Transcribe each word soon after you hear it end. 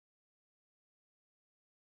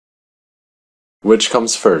Which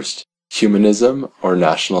comes first, humanism or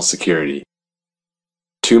national security?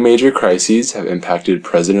 Two major crises have impacted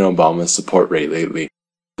President Obama's support rate lately.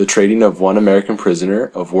 The trading of one American prisoner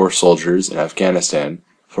of war soldiers in Afghanistan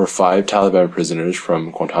for 5 Taliban prisoners from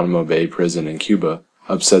Guantanamo Bay prison in Cuba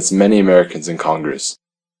upsets many Americans in Congress.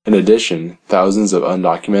 In addition, thousands of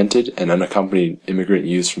undocumented and unaccompanied immigrant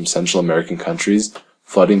youths from Central American countries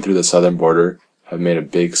flooding through the southern border have made a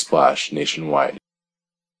big splash nationwide.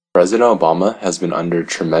 President Obama has been under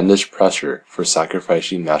tremendous pressure for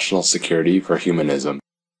sacrificing national security for humanism.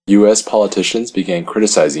 U.S. politicians began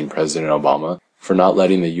criticizing President Obama for not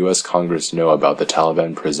letting the U.S. Congress know about the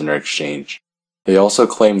Taliban prisoner exchange. They also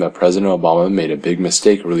claimed that President Obama made a big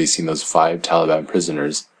mistake releasing those 5 Taliban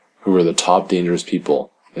prisoners who were the top dangerous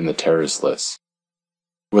people in the terrorist list.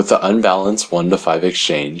 With the unbalanced 1-to-5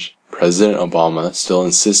 exchange, President Obama still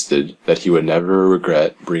insisted that he would never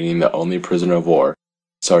regret bringing the only prisoner of war,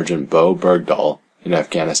 Sergeant Bo Bergdahl, in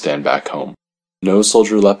Afghanistan back home. No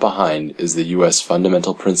soldier left behind is the U.S.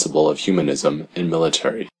 fundamental principle of humanism in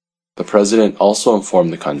military. The president also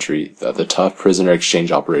informed the country that the tough prisoner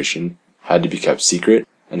exchange operation had to be kept secret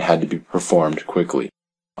and had to be performed quickly.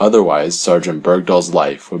 Otherwise, Sergeant Bergdahl's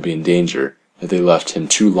life would be in danger if they left him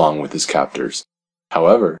too long with his captors.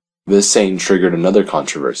 However, this saying triggered another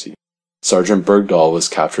controversy. Sergeant Bergdahl was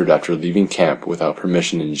captured after leaving camp without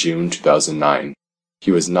permission in June 2009. He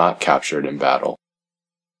was not captured in battle.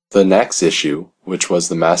 The next issue, which was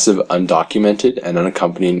the massive undocumented and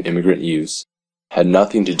unaccompanied immigrant youths, had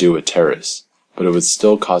nothing to do with terrorists, but it would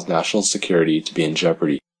still cause national security to be in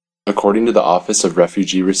jeopardy. According to the Office of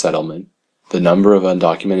Refugee Resettlement, the number of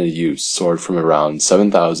undocumented youths soared from around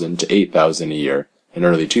 7,000 to 8,000 a year in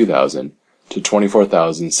early 2000 to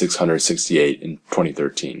 24,668 in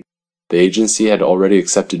 2013. The agency had already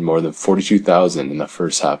accepted more than 42,000 in the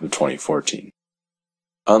first half of 2014.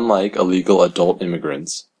 Unlike illegal adult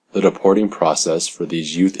immigrants, the deporting process for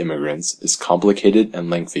these youth immigrants is complicated and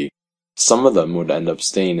lengthy. Some of them would end up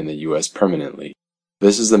staying in the U.S. permanently.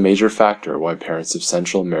 This is the major factor why parents of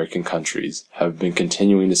Central American countries have been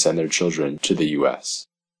continuing to send their children to the U.S.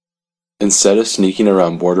 Instead of sneaking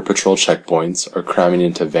around Border Patrol checkpoints or cramming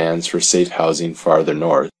into vans for safe housing farther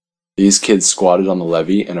north, these kids squatted on the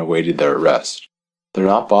levee and awaited their arrest. They're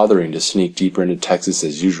not bothering to sneak deeper into Texas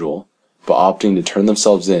as usual, but opting to turn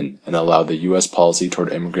themselves in and allow the U.S. policy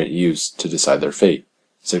toward immigrant youths to decide their fate,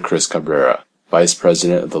 said Chris Cabrera, Vice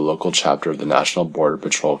President of the local chapter of the National Border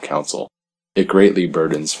Patrol Council. It greatly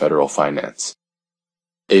burdens federal finance.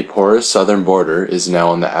 A porous southern border is now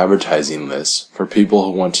on the advertising list for people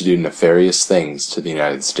who want to do nefarious things to the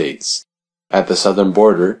United States. At the southern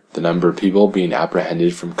border, the number of people being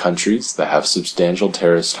apprehended from countries that have substantial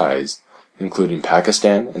terrorist ties, including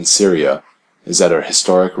Pakistan and Syria, is at a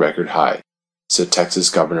historic record high, said Texas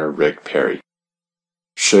Governor Rick Perry.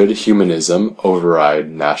 Should humanism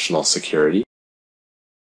override national security?